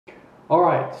All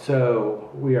right,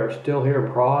 so we are still here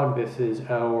in Prague. This is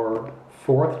our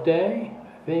fourth day,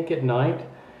 I think, at night,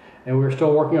 and we're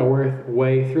still working our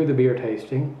way through the beer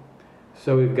tasting.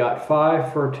 So we've got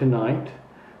 5 for tonight.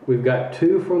 We've got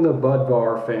 2 from the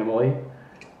Budvar family,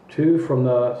 2 from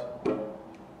the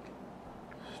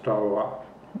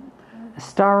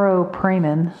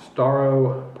Staropramen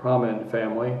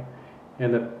family,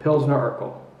 and the Pilsner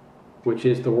Urquell, which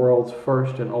is the world's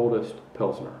first and oldest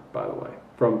Pilsner, by the way,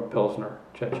 from Pilsner,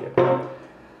 Czechia.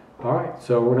 All right,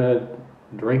 so we're going to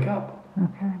drink up.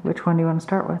 Okay, which one do you want to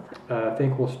start with? I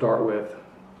think we'll start with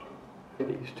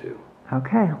these 2.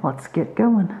 Okay, let's get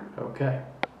going. Okay.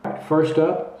 All right, first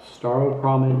up,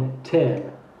 Staropramen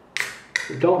 10. If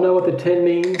you don't know what the 10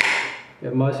 means,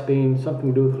 it must mean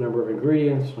something to do with the number of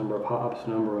ingredients, number of hops,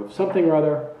 number of something or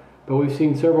other. But we've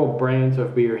seen several brands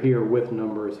of beer here with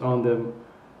numbers on them.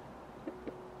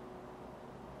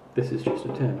 This is just a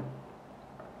 10.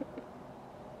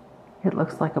 It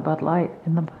looks like a Bud Light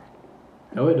in the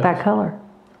Oh, it does. that color.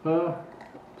 It's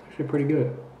actually pretty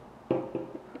good.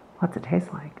 What's it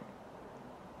taste like?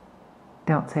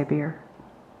 Don't say beer.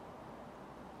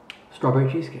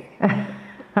 Strawberry cheesecake.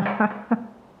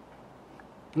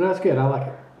 No, that's good. I like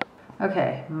it.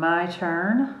 Okay, my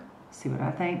turn. Let's see what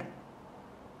I think.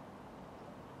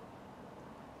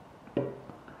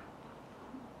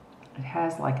 It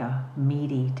has like a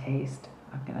meaty taste,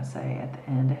 I'm gonna say, at the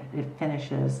end. It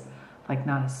finishes like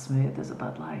not as smooth as a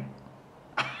Bud Light.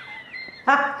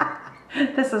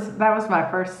 That was my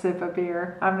first sip of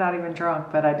beer. I'm not even drunk,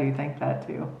 but I do think that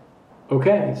too.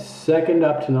 Okay, second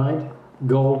up tonight,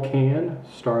 Gold Can,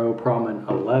 Staropramen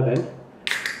 11.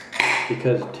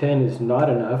 Because 10 is not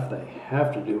enough, they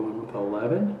have to do one with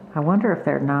 11. I wonder if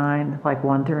they're 9, like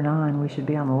 1 through 9. We should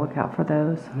be on the lookout for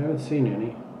those. I haven't seen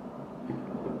any.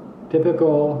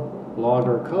 Typical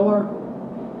lager color.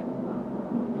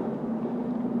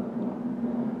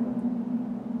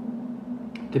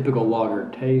 Typical lager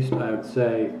taste, I would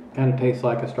say, kind of tastes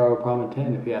like a Staropramen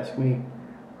 10 if you ask me.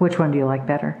 Which one do you like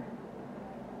better?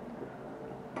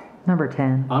 Number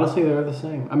 10. Honestly, they're the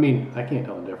same. I mean, I can't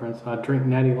tell the difference. I drink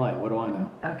Natty Light. What do I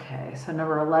know? Okay, so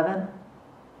number 11.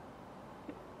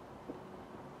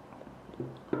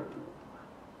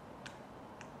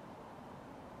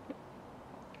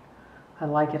 I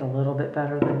like it a little bit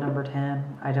better than number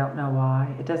 10. I don't know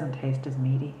why. It doesn't taste as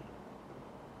meaty.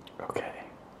 Okay.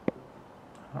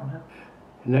 I don't know.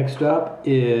 Next up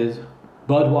is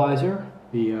Budweiser,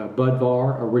 the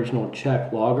Budvar original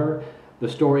Czech lager. The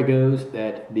story goes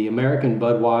that the American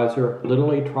Budweiser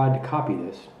literally tried to copy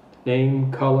this.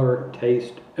 Name, color,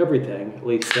 taste, everything. At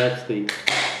least that's the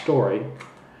story.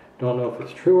 Don't know if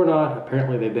it's true or not.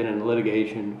 Apparently they've been in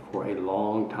litigation for a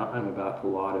long time about a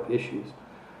lot of issues.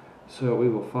 So we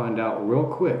will find out real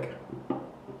quick.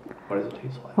 What does it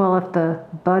taste like? Well, if the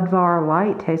Budvar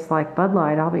Light tastes like Bud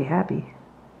Light, I'll be happy.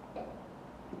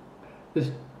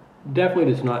 This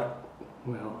definitely does not,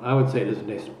 well, I would say it doesn't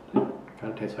taste, kind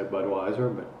of tastes like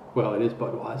Budweiser, but, well, it is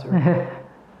Budweiser.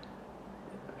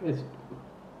 It's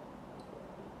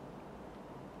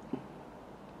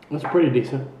pretty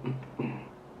decent.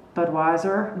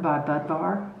 Budweiser by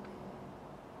Budvar.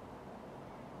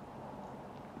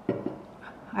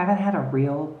 I haven't had a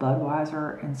real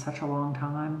Budweiser in such a long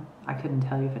time. I couldn't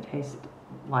tell you if it tastes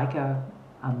like a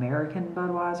American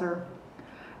Budweiser.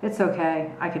 It's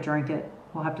okay. I could drink it.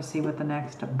 We'll have to see what the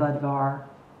next Budvar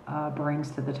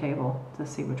brings to the table to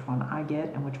see which one I get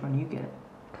and which one you get.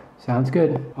 Sounds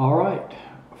good. All right.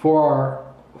 For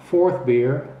our fourth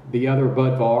beer, the other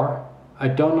Budvar, I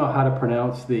don't know how to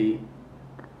pronounce the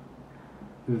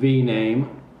V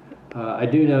name. I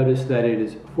do notice that it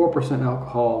is 4%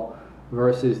 alcohol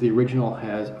versus the original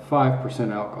has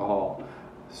 5% alcohol.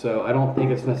 So I don't think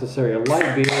it's necessarily a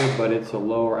light beer, but it's a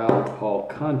lower alcohol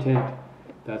content.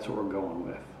 That's what we're going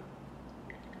with.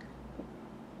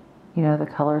 You know, the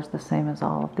color's the same as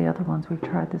all of the other ones we've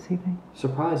tried this evening.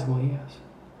 Surprisingly, yes.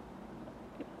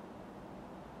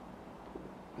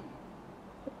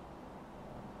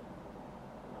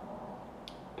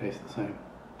 Tastes the same,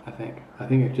 I think. I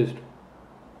think it just,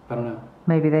 I don't know.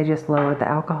 Maybe they just lowered the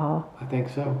alcohol. I think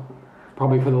so.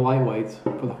 Probably for the lightweights,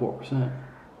 for the 4%.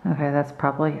 Okay, that's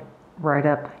probably right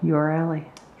up your alley.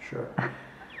 Sure.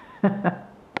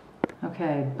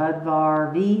 Okay,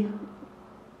 Budvar V.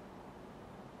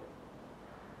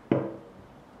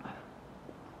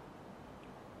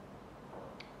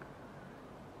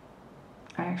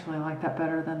 I actually like that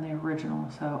better than the original,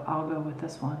 so I'll go with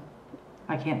this one.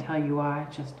 I can't tell you why,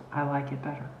 just I like it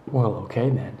better. Well, okay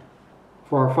then.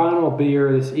 For our final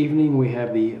beer this evening, we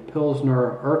have the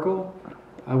Pilsner Urquell.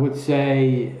 I would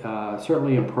say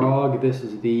certainly in Prague, this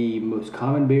is the most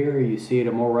common beer. You see it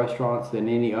in more restaurants than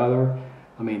any other.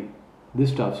 I mean,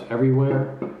 this stuff's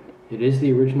everywhere. It is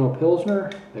the original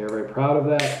Pilsner. They are very proud of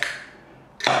that.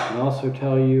 I can also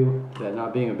tell you that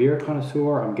not being a beer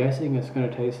connoisseur, I'm guessing it's going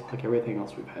to taste like everything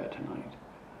else we've had tonight.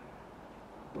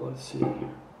 But let's see.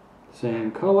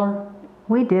 Same color.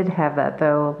 We did have that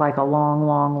though, like a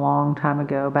long time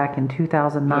ago, back in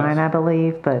 2009, Yes. I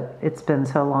believe, but it's been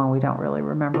so long we don't really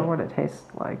remember what it tastes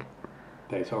like.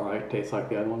 Tastes all right. Tastes like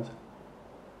the other ones.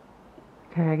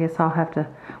 Okay, I guess I'll have to,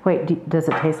 wait, does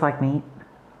it taste like meat?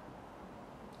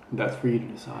 That's for you to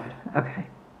decide. Okay.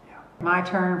 Yeah. My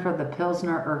turn for the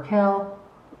Pilsner Urquell.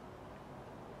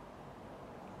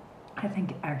 I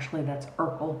think actually that's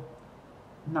Urkel,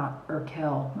 not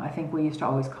Urquell. I think we used to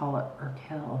always call it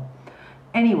Urquell.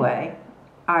 Anyway,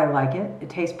 I like it. It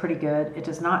tastes pretty good. It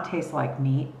does not taste like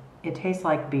meat. It tastes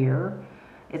like beer.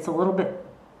 It's a little bit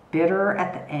bitter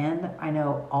at the end. I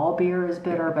know all beer is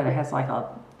bitter, but it has like a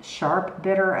sharp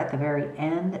bitter at the very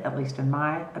end, at least in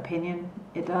my opinion,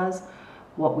 it does.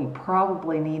 What we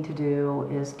probably need to do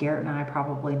is Garrett and I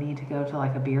probably need to go to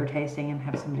like a beer tasting and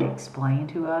have somebody explain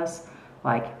to us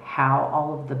like how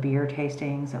all of the beer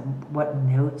tastings and what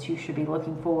notes you should be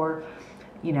looking for.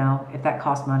 You know, if that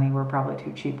costs money, we're probably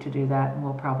too cheap to do that, and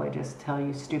we'll probably just tell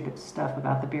you stupid stuff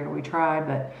about the beer we tried,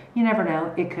 but you never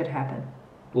know, it could happen.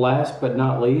 Last but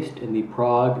not least, in the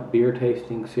Prague beer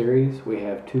tasting series, we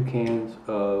have 2 cans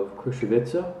of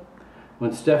Krušovice.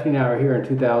 When Stephanie and I were here in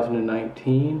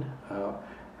 2019,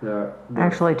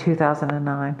 Actually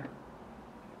 2009.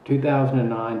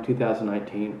 2009,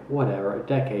 2019, whatever, a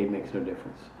decade makes no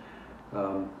difference.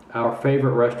 Our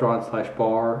favorite restaurant /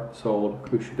 bar sold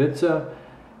Krušovice,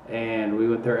 and we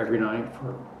went there every night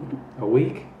for a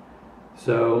week.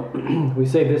 So we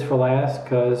saved this for last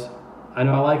because I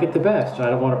know I like it the best. I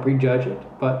don't want to prejudge it,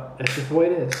 but that's just the way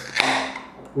it is.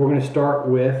 We're going to start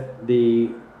with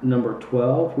the number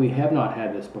 12. We have not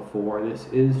had this before. This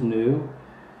is new.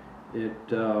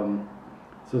 It's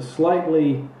a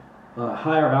slightly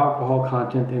higher alcohol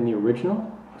content than the original,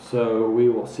 so we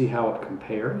will see how it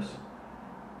compares.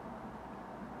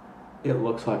 It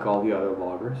looks like all the other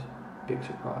lagers. Big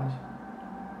surprise.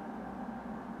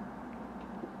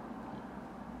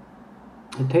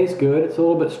 It tastes good. It's a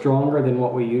little bit stronger than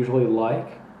what we usually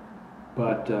like,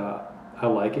 but I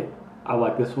like it. I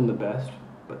like this one the best,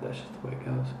 but that's just the way it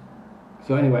goes.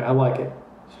 So anyway, I like it.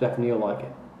 Stephanie will like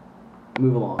it.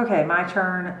 Move along. Okay, my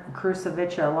turn.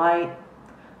 Krušovice Light,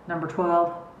 number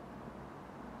 12.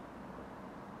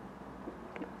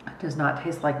 Does not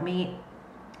taste like meat.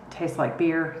 Tastes like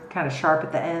beer. Kind of sharp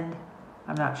at the end.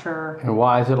 I'm not sure. And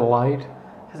why is it a light?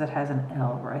 Because it has an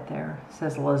L right there. It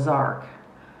says Lazark.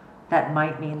 That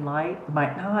might mean light,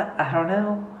 might not. I don't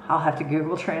know. I'll have to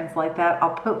Google translate that.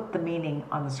 I'll put the meaning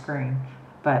on the screen,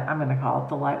 but I'm going to call it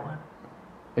the light one.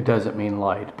 It doesn't mean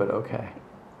light, but okay.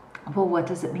 Well, what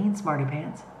does it mean, Smarty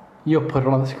Pants? You'll put it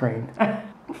on the screen.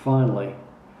 Finally,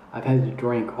 I've had to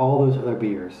drink all those other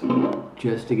beers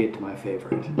just to get to my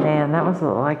favorite. Man, that was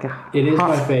like a... It is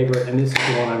my favorite, and this is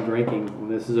the one I'm drinking. When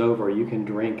this is over, you can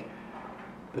drink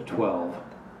the 12.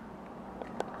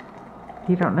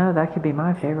 You don't know, that could be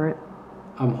my favorite.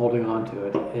 I'm holding on to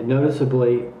it. It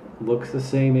noticeably looks the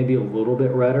same, maybe a little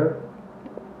bit redder.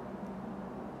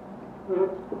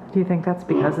 Do you think that's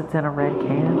because it's in a red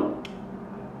can?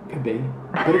 Could be,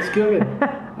 but it's good.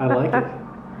 I like it.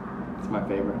 It's my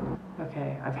favorite.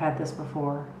 Okay, I've had this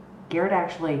before. Garrett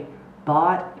actually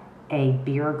bought a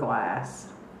beer glass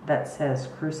that says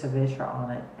Krušovice on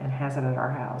it and has it at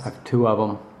our house. I have 2 of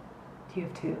them. Do you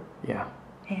have 2? Yeah.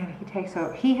 And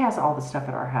he has all the stuff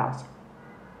at our house.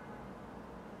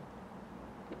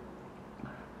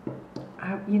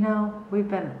 You know, we've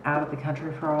been out of the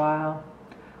country for a while.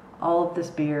 All of this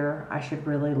beer, I should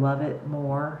really love it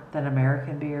more than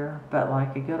American beer, but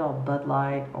like a good old Bud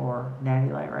Light or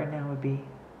Natty Light right now would be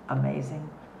amazing.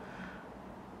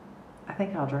 I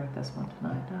think I'll drink this one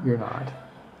tonight, though. You're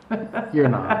not. You're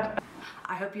not.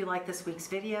 I hope you like this week's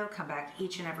video. Come back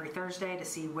each and every Thursday to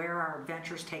see where our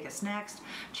adventures take us next.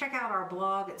 Check out our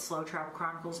blog at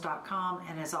slowtravelchronicles.com.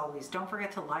 And as always, don't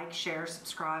forget to like, share,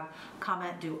 subscribe,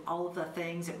 comment, do all of the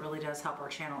things. It really does help our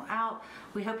channel out.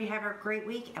 We hope you have a great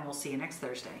week, and we'll see you next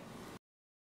Thursday.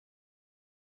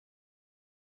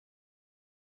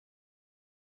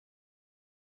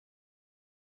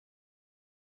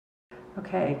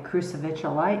 Okay, Krušovice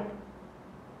Light.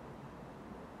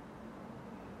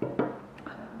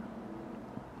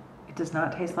 It does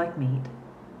not taste like meat.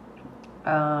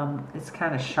 It's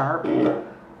kind of sharp,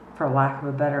 for lack of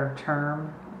a better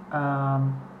term.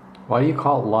 Why do you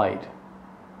call it light?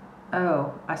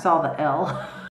 Oh, I saw the L.